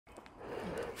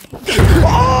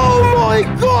Oh my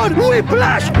God!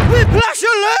 Whiplash! Whiplash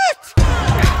alert!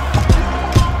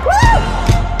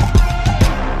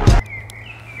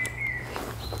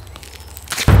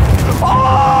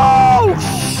 Oh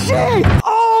shit!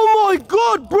 Oh my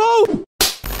God, bro!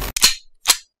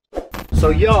 So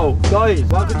yo, guys,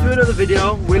 welcome to another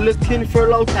video. We're looking for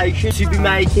a location to be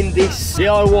making this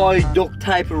DIY duct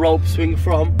tape rope swing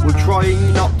from. We're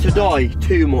trying not to die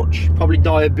too much, probably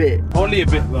die a bit. Only a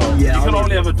bit though. Yeah, you can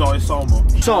only ever die so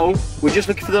much. So, we're just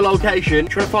looking for the location,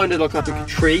 trying to find like a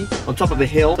tree on top of a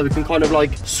hill, so we can kind of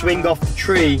like swing off the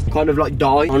tree, kind of like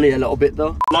die. Only a little bit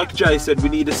though. Like Jay said, we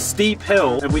need a steep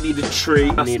hill and we need a tree.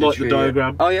 That's like the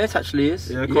diagram. Yeah. Oh yeah, it actually is.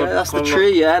 Yeah, that's the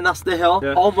tree, yeah, and that's the hill.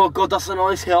 Yeah. Oh my God, that's a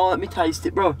nice hill. Let me taste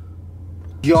it, bro.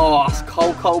 Yes,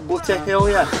 cold butter hill,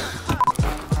 yeah.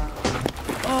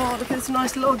 Oh, look at this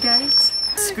nice little gate.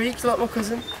 Squeaks like my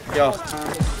cousin. Yo, I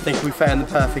think we found the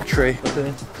perfect tree.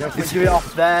 Okay. If we do it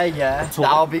off there, yeah,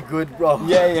 that'll be good, bro.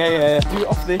 Yeah. Do it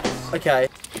off this. Okay.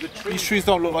 These trees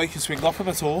don't look like you can swing off them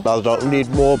at all. No, they don't. We need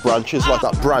more branches like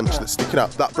that branch that's sticking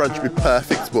out. That branch would be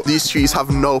perfect, but these trees have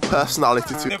no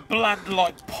personality to They're bland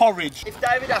like porridge. If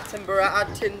David Attenborough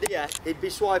had Tinder, yeah, he'd be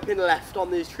swiping left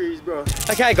on these trees, bro.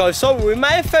 Okay, guys, so we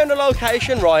may have found a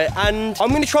location, right? And I'm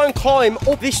going to try and climb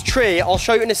up this tree. I'll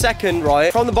show you in a second,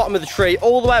 right? From the bottom of the tree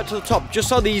all the way up to the top, just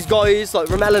so these guys, like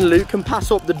Ramel and Luke, can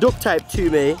pass up the duct tape to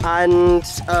me. And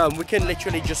we can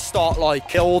literally just start,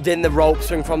 like, building the rope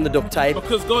swing from the duct tape.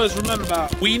 Because, guys, remember,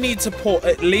 we need to put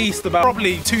at least about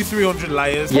probably 200-300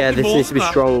 layers. Yeah, this needs to be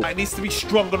strong. It needs to be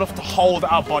strong enough to hold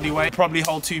our body weight. Probably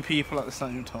hold 2 people at the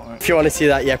same time. If you want to see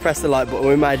that, yeah, press the like button.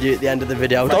 We might do it at the end of the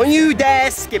video. Don't you dare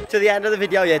skip to the end of the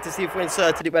video, yeah, to see if we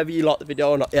inserted it, whether you like the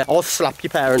video or not. Yeah, I'll slap your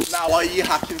parents. Now, why are you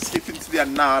hacking, skipping to the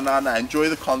end? Nah. Enjoy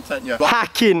the content, yeah.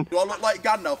 Hacking. Do I look like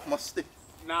Gandalf with my stick?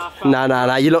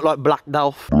 Nah. You look like Black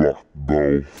Dolph. Yeah,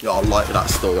 I like that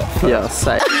still. Yeah,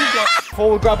 say.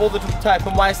 Before we grab all the duct tape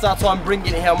and waste our time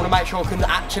bringing it here, I'm going to make sure I can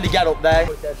actually get up there.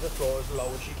 Put the floor as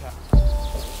low as you can.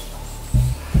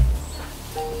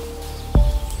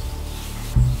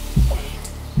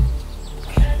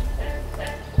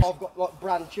 I've got like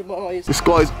branch in my eyes. This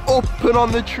guy's up and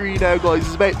on the tree now, guys.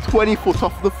 He's about 20 foot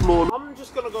off the floor. I'm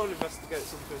just gonna go and investigate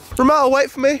something. Ramel, wait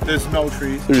for me. There's no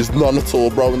trees. There is none at all,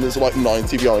 bro, and there's like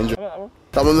 90 behind you.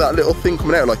 That one, that little thing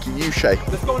coming out like a U shape.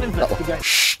 Let's go and investigate.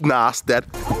 Shh, nah, it's dead.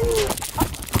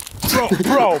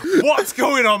 Bro, what's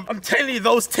going on? I'm telling you,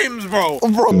 those Tims, bro.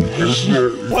 Working.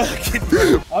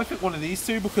 I think one of these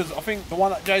two, because I think the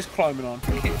one that Jay's climbing on,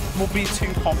 I think it will be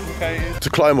too complicated. To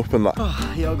climb up and that.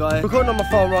 Yo, guys. Recording on my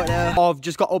phone right now. I've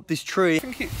just got up this tree. I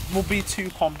think it will be too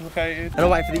complicated. And I'm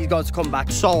waiting for these guys to come back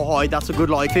so high. That's a good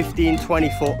like 15, 20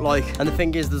 foot like. And the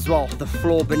thing is as well, the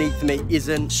floor beneath me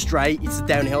isn't straight. It's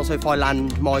downhill. So if I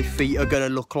land, my feet are going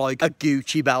to look like a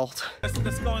Gucci belt. Let's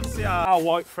go and see our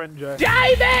white friend, Jay.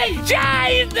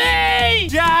 Jay!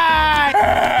 Should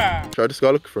I just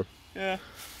go look for him? Yeah,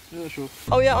 sure.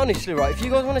 Oh yeah, honestly, right, if you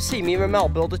guys want to see me and Ramel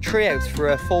build a tree house for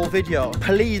a full video,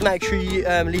 please make sure you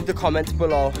leave the comments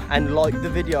below and like the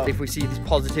video. If we see this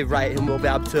positive rating, we'll be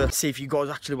able to see if you guys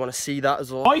actually want to see that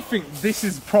as well. I think this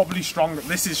is probably stronger.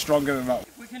 This is stronger than that.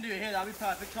 If we can do it here, that'd be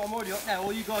perfect. I'm already up there.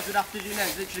 All you guys would have to do now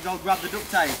is literally go grab the duct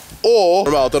tape. Or,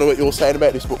 Ramel, I don't know what you're saying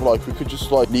about this, but like we could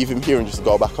just like leave him here and just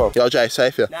go back home. Yo, Jay,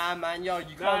 safe here. Nah, man, yo,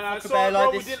 you can't fuck a bear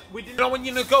like this. We didn't know when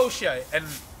you negotiate and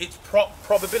it's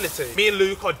probability. Me and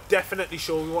Luke are definitely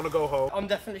sure we want to go home. I'm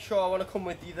definitely sure I want to come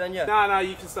with you then, yeah. Nah,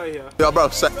 you can stay here. Yo, bro,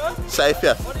 safe,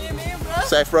 yeah. What do you mean, bro?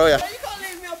 Safe, bro, yeah. You can't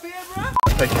leave me up here, bro.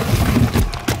 Thank you.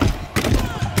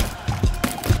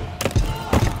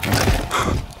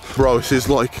 Bro, this is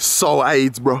like so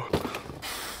AIDS, bro.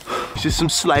 This is some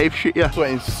slave shit, yeah.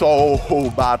 Sweating so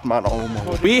bad, man. Oh my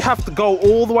God. We have to go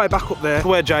all the way back up there to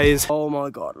where Jay is. Oh my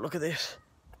God, look at this.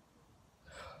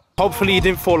 Hopefully you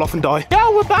didn't fall off and die. Yeah,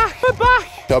 we're back.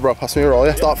 Yo, bro, pass me a roll,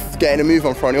 yeah. Start getting a move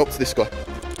on, throwing it up to this guy.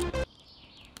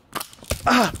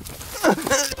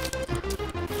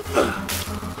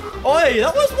 Oi,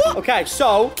 that was what? Okay,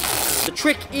 so the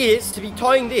trick is to be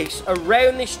tying this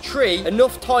around this tree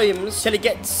enough times till it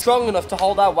gets strong enough to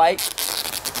hold our weight.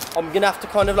 I'm gonna have to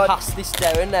kind of like pass this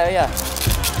down now, yeah.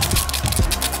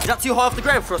 Is that too high off the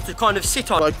ground for us to kind of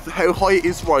sit on? Like how high it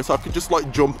is, right? So I could just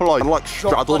like jump and like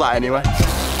straddle that anyway.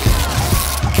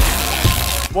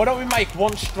 Why don't we make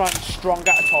one strand strong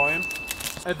at a time,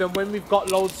 and then when we've got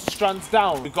loads of strands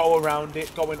down, we go around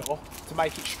it, going up to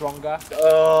make it stronger.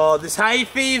 Oh, this hay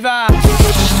fever!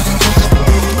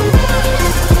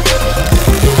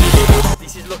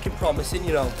 This is looking promising,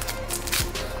 you know.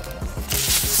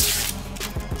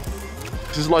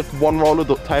 This is like one roll of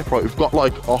duct tape, right? We've got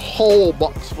like a whole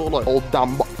box full, like whole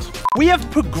damn box. We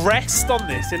have progressed on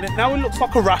this, and now it looks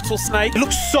like a rattlesnake. It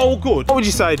looks so good. What would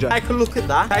you say, Jay? Take a look at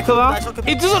that. Take a look. Like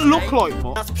It doesn't look like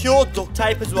much. That's pure duct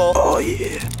tape as well. Oh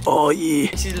yeah. Oh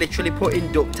yeah. This is literally putting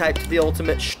duct tape to the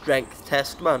ultimate strength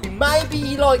test, man. You may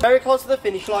be like very close to the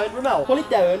finish line, Ramel. Pull it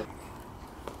down.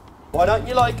 Why don't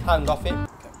you like hang off it?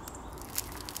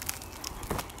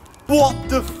 What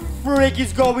the frig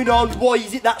is going on? Why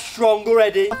is it that strong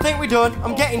already? I think we're done.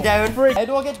 I'm getting down. How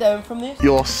do I get down from this?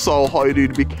 You're so high,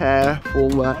 dude. Be careful,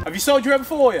 man. Have you sold your own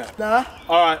before yet? Nah.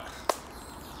 All right.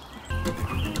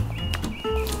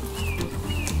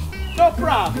 No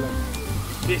problem.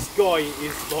 This guy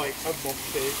is like a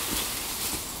monkey.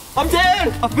 I'm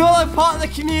down. I feel like part of the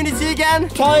community again.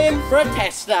 Time for a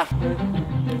tester.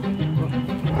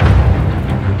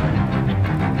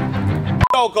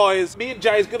 Yo guys, me and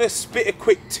Jay's gonna spit a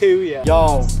quick 2 here.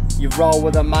 Yo, you roll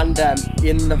with a man dem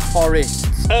in the forest.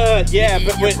 Yeah, you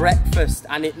but eat your breakfast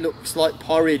and it looks like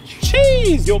porridge.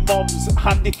 Cheese! Your mom's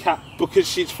handicapped because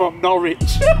she's from Norwich.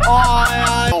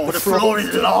 Oh, the floor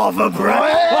is lava, bro.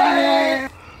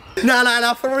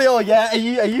 No, for real, yeah. Are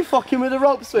you fucking with the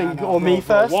rope swing or me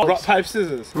first? What? Rock, paper,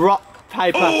 scissors. Rock,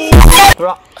 paper.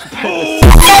 Rock, paper.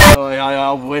 Oh, yeah,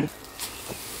 I'll win.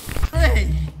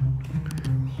 3,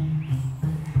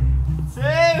 2,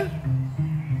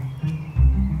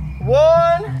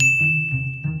 1.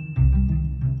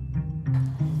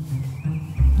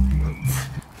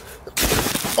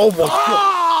 Oh my god.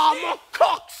 Oh, my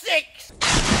coccyx!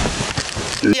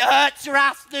 It hurts your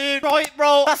ass, dude. Right,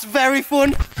 bro. That's very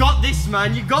fun. Got this,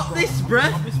 man. You got this,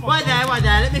 bruh. Wait there.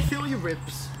 Let me feel your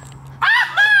ribs.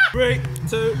 3,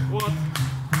 2, 1.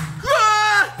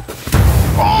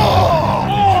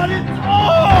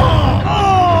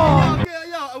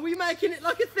 Yo, are we making it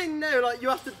like a thing now? Like you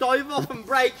have to dive off and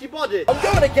break your body? I'm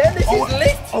going again. This is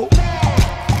lit. Oh.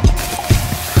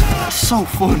 That's so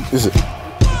fun. Is it?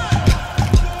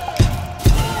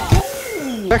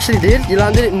 You actually did. You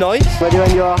landed it nice. Ready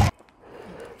when you are.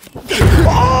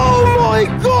 Oh my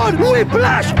god!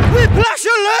 Whiplash! Whiplash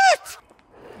alert!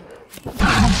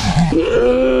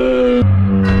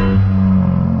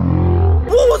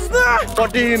 What was that?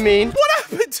 What do you mean? What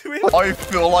happened to him? I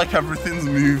feel like everything's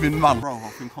moving, man. Bro, I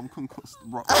think I'm concussed,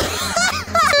 bro.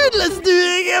 Let's do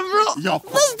it again, bro. Yo,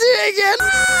 Let's do it again.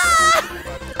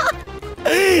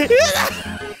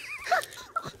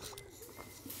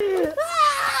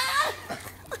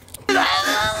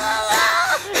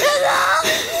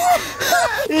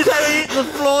 His head hit the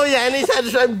floor, yeah, and his head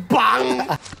just went bang.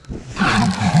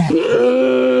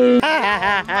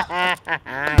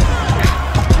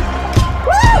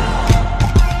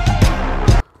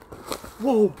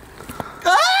 Whoa.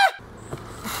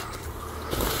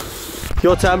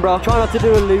 Your turn, bro. Try not to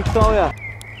do a loop, though, yeah.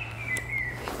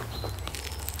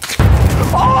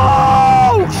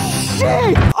 Oh,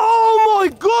 shit! Oh, my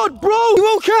God, bro!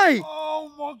 You okay? Oh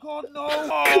my god, no!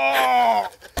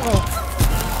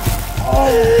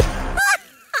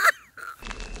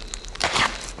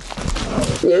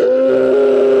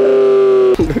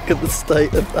 Look at the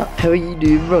state of that. How are you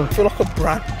doing, bro? I feel like a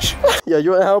branch. Yeah,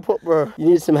 you want help up, bro? You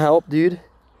need some help, dude.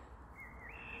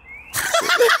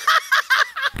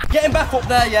 Getting back up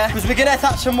there, yeah, because we're going to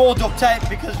attach some more duct tape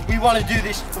because we want to do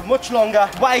this for much longer.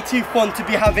 Way too fun to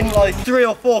be having like 3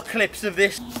 or 4 clips of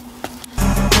this.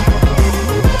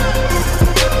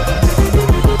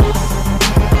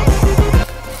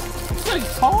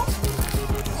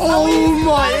 Oh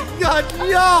my god,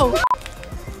 yo!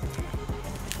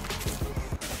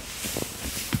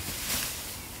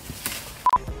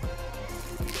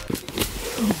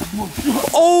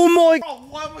 Oh my! bro,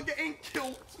 why am I getting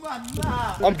killed, man?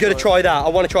 Nah. I'm gonna try that. I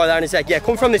want to try that in a sec. Yeah,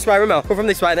 come from this way, Ramel. Come from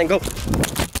this way, then go.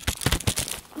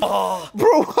 Oh,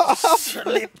 Bro,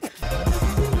 slip.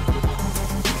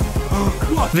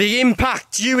 The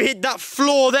impact you hit that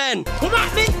floor then. Come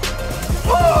at me!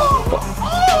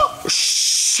 Oh,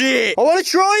 shit! I want to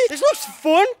try. This looks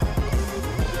fun.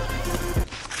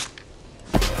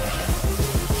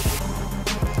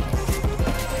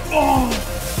 Oh!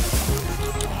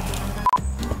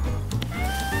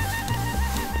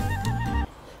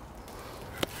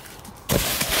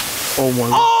 oh my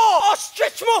god. Oh, I'll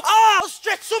stretch more. Ah, I'll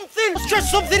stretch something. I'll stretch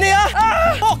something here.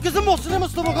 Ah, oh, because the muscle in my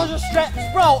stomach I just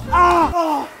stretched, bro.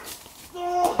 Ah.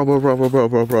 Bro.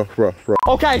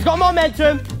 Okay, he's got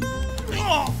momentum.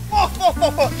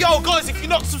 Yo, guys, if you're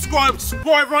not subscribed,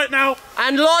 subscribe right now.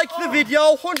 And like the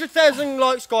video. 100,000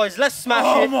 likes, guys. Let's smash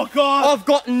it. Oh my god. I've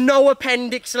got no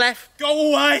appendix left.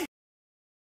 Go away.